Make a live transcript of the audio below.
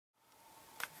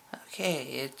Okay,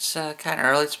 it's kind of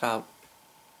early. It's about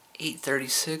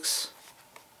 8:36.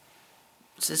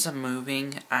 Since I'm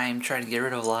moving, I'm trying to get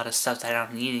rid of a lot of stuff that I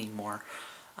don't need anymore.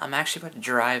 I'm actually about to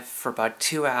drive for about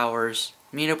 2 hours,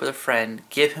 meet up with a friend,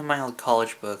 give him my old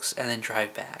college books, and then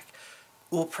drive back.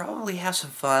 We'll probably have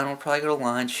some fun. We'll probably go to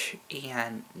lunch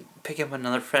and pick up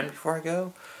another friend before I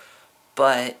go.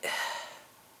 But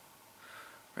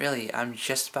really, I'm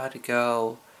just about to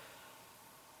go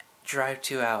drive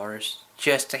 2 hours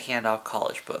just to hand off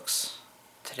college books.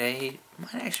 Today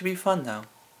might actually be fun though.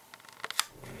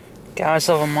 Got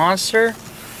myself a Monster.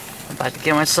 I'm about to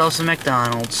get myself some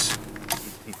McDonald's.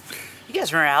 You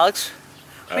guys remember Alex?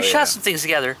 We shot some things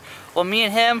together. Well, me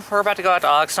and him, we're about to go out to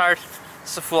Oxnard.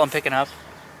 It's the fool I'm picking up.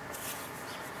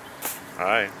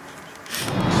 Hi.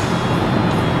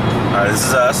 Alright, this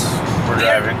is us. We're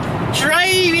driving.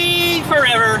 Driving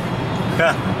forever.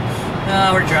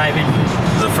 We're driving.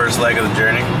 This is the first leg of the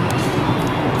journey.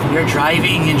 We're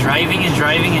driving and driving and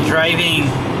driving and driving.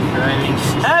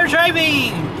 I'm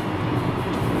driving!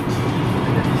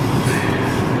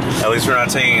 At least we're not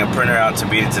taking a printer out to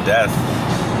beat it to death.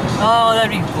 Oh,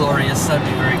 that'd be glorious. That'd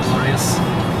be very glorious.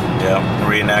 Yeah,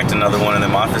 reenact another one of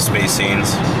them Office Space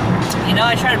scenes. You know,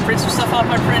 I tried to print some stuff off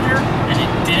my printer, and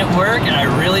it didn't work, and I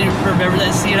really remember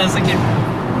that scene. I was thinking,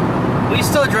 we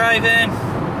still driving.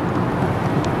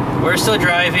 We're still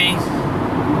driving.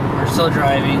 We're still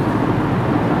driving.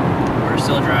 We're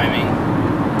still driving.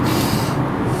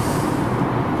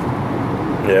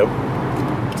 Yep.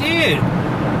 Dude.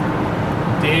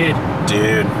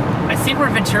 I think we're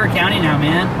in Ventura County now,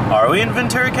 man. Are we in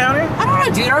Ventura County? I don't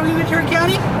know, dude. Are we in Ventura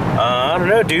County? I don't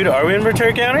know, dude. Are we in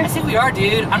Ventura County? I think we are,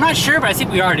 dude. I'm not sure, but I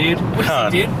think we are, dude.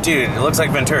 What do you think, dude? Dude, it looks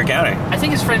like Ventura County. I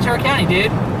think it's Ventura County,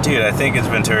 dude. Dude, I think it's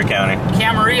Ventura County.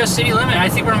 Camarillo city limit. I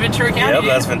think we're in Ventura County. Yep,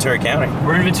 dude. that's Ventura County.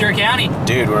 We're in Ventura County.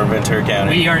 Dude, we're in Ventura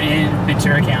County. We are in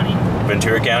Ventura County.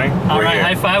 Ventura County? All right,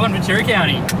 high five on Ventura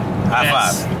County. High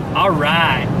five. All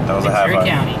right. That was a high five. Ventura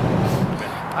County.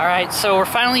 All right, so we're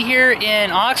finally here in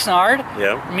Oxnard.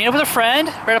 Yep. We're meeting up with a friend.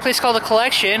 We're at a place called The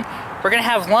Collection. We're gonna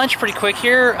have lunch pretty quick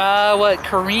here. What,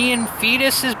 Korean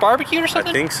fetuses barbecued or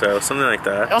something? I think so, something like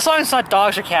that. As long as it's not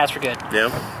dogs or cats, we're good.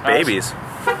 Yep. Babies.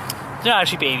 They're not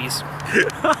actually babies. Dude,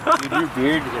 your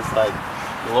beard is like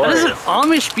That glorious. is an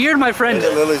Amish beard, my friend.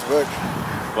 Look at Lily's book.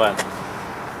 What?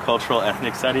 Cultural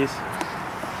ethnic studies?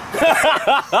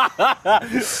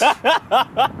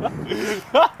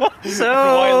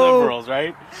 So White liberals,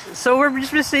 right? So we're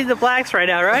just missing the blacks right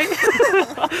now, right? We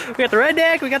got the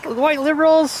redneck, we got the white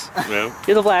liberals. Yeah.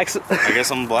 You're the blacks. I guess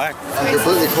I'm black. I'm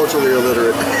completely culturally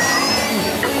illiterate.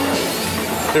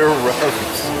 They're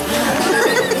rogues.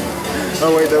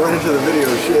 Oh wait, that went into the video,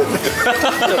 shit.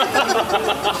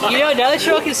 You know, now that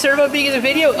you're all concerned about being in the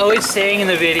video, oh, it's staying in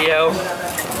the video.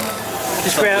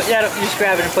 Just grab, just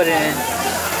grab it and put it in.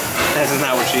 Isn't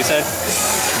that what she said?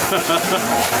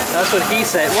 That's what he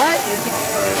said. What?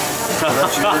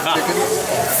 That's your chicken?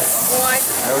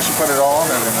 Yeah, we should put it all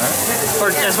on there then, right? Or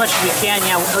as much as we can,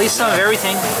 yeah. At least some of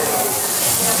everything. I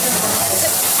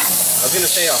was gonna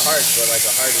say a heart, but like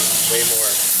a heart is way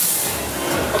more.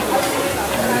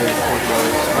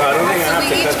 I don't think I have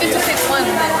to cut these. pick one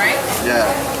then, right? Yeah,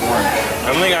 one. I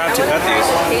don't think I have to cut these.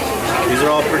 These are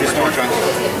all pretty small chunks.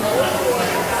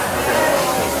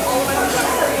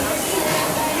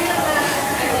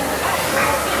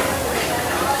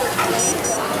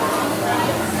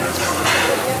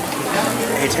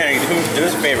 Hey Tanny, do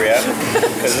us a favor, yeah?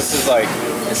 Because this is like...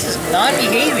 This is not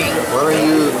behaving. Why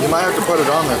don't you might have to put it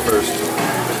on there first.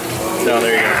 No,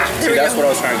 there you go. See, that's what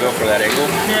I was trying to go for, that angle.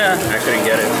 Yeah. I couldn't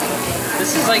get it.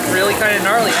 This is like really kind of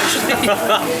gnarly, actually.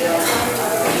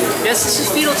 Yes, this is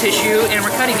fetal tissue, and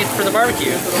we're cutting it for the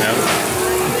barbecue. No.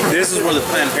 This is where the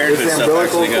Planned Parenthood It's the stuff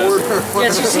umbilical actually goes. cord.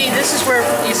 Yes, you see, this is where,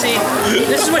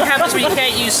 this is what happens when you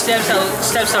can't use stem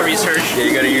cell research. Yeah,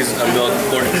 you gotta use umbilical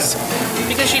cord.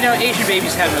 Because, you know, Asian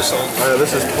babies have no soul.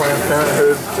 This is Planned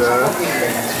Parenthood.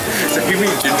 So you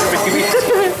mean ginger babies?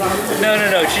 No.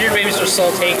 Ginger babies are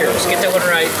soul takers. Get that one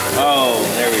right. Oh,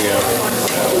 there we go.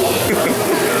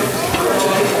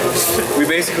 We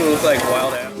basically look like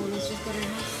wild animals.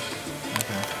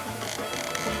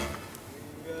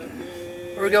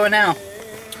 Where are we going now?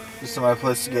 Just to my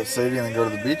place to get Sadie and then go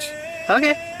to the beach.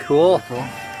 Okay, cool. Cool.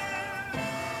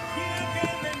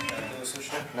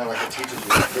 No, like it teaches you the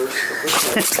first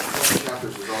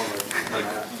chapters is all like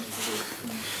that.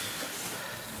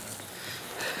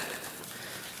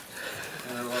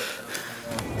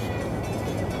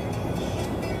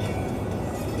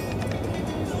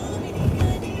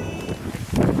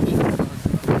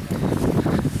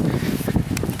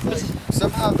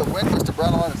 Somehow the wind must have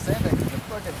brought a lot of sand in, 'cause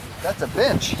that's That's a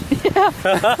bench.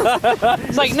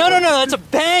 It's like, no, that's a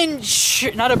bench,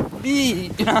 not a bee.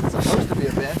 It's supposed to be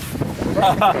a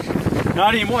bench.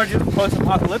 Not anymore, just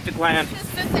post-apocalyptic land. Just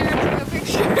sit there and take a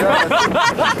picture. Yeah, Guys,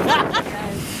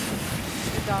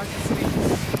 the dog is sweet.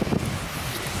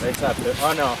 They stopped it.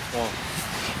 Oh no. Well,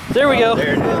 There we go.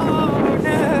 there it is. Oh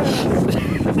no!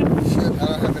 shit, I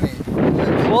don't have any.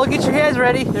 Well, get your hands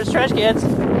ready. There's trash cans. You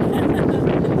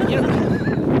know, You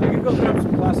can go grab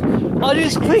some plastic. I'll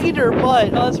just click into her butt.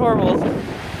 Oh, that's horrible. Have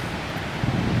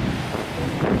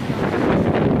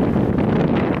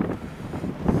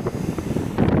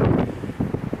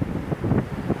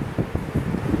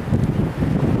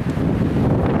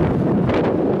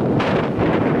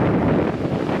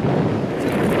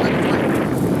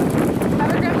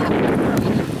a grab that.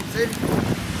 See?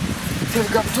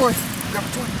 Grab a toy. Grab a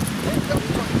toy. Grab a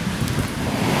toy.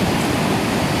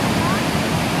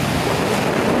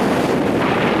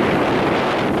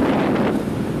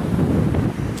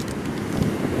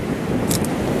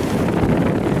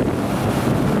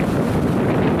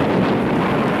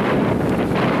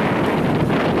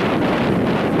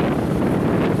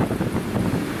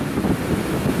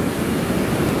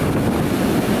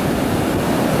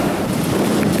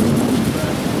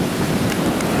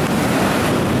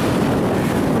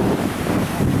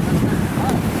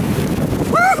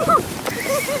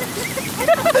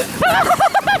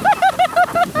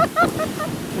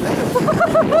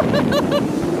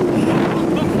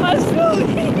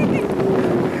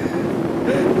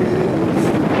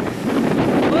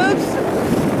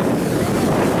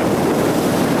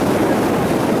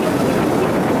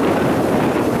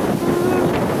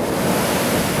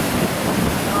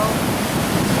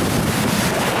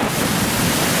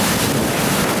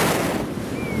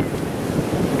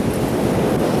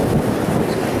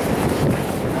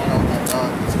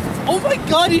 Oh my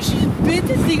god, she just bit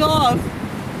this thing off.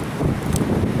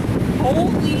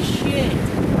 Holy shit.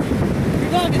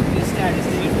 You're not gonna be status,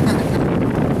 dude.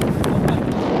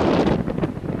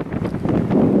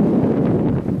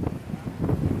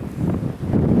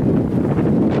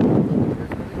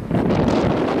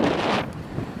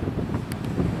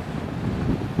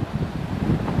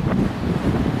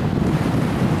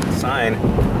 Sign.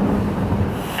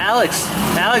 Alex,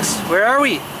 where are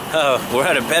we? Oh, we're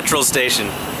at a petrol station.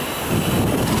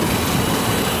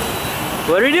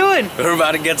 What are we doing? We're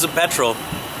about to get some petrol.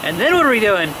 And then what are we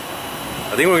doing?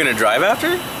 I think we're gonna drive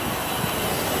after?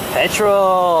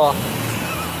 Petrol.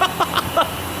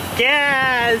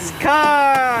 Gas,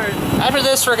 car. After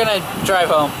this, we're gonna drive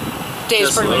home.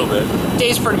 Just a little bit.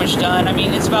 Day's pretty much done. I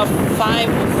mean, it's about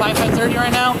 5:30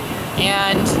 right now,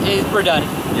 and we're done.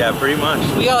 Yeah, pretty much.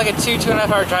 We got like a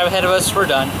 2.5 hour drive ahead of us. We're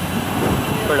done.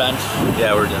 We're done.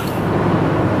 Yeah, we're done.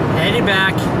 Heading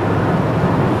back.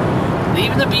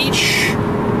 Leaving the beach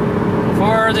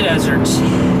for the desert.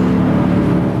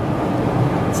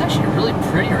 It's actually really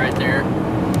pretty right there.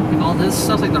 Like all this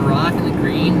stuff, like the rock and the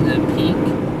green, the pink.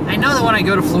 I know that when I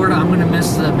go to Florida, I'm gonna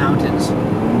miss the mountains.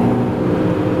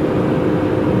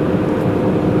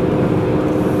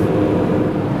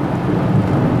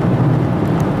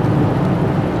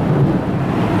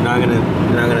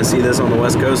 You're not gonna see this on the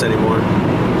West Coast anymore.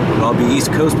 It'll all be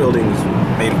East Coast buildings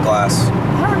made of glass.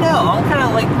 I don't know. I'm kind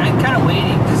of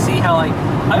waiting to see how I'm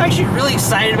actually really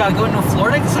excited about going to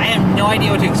Florida because I have no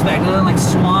idea what to expect other than like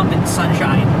swamp and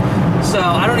sunshine. So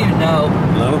I don't even know.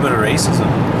 A little bit of racism.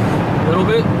 A little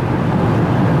bit.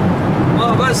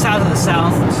 Well, I'm going south of the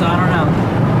south, so I don't know.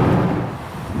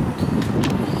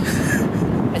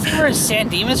 I think we're in San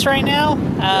Dimas right now,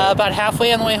 about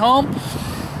halfway on the way home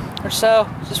or so.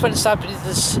 Just went to stop at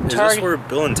this Target. Is this where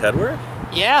Bill and Ted were?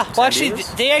 Yeah, well actually, Dimas?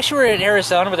 they actually were in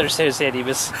Arizona, but they're staying in San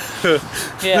Dimas.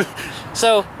 Yeah,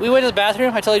 so we went to the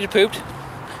bathroom, I told you to pooped.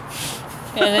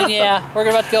 And then, yeah, we're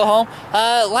about to go home.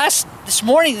 This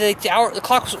morning, the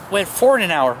clock went forward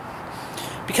an hour.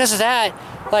 Because of that,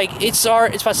 like, it's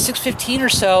about 6:15 or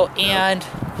so, and...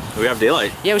 We have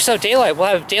daylight. Yeah, we still have daylight. We'll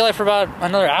have daylight for about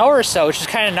another hour or so, which is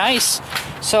kind of nice.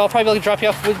 So I'll probably be able to drop you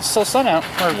off with still sun out.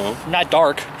 Or not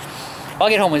dark. I'll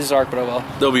get home when it's dark, but I will.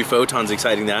 There'll be photons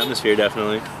exciting the atmosphere,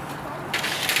 definitely.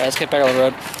 Alright, let's get back on the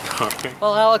road. Okay.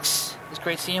 Well, Alex, it was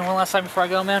great seeing you one last time before I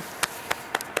go, man.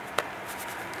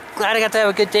 Glad I got to have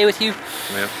a good day with you.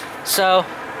 Yeah. So,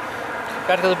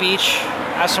 got to go to the beach,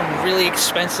 have some really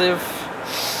expensive...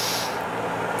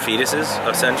 Fetuses,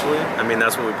 essentially. I mean,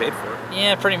 that's what we paid for.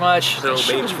 Yeah, pretty much. Little That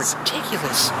shit was babies.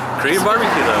 ridiculous. Korean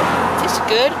barbecue, though. Tastes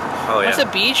good. Oh, yeah. At the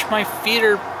beach, my feet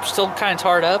are still kind of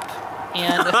tarred up.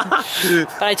 And but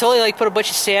I totally like put a bunch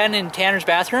of sand in Tanner's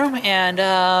bathroom, and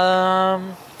I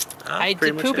pretty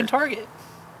did much poop in it. Target.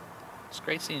 It's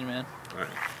great seeing you, man. All right.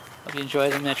 Hope you enjoy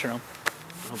the Metro.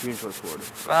 Hope you enjoy Florida.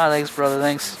 Ah, thanks, brother.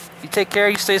 Thanks. You take care.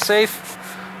 You stay safe.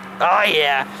 Oh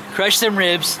yeah. Crush them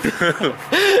ribs. All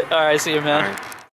right. See you, man. All right.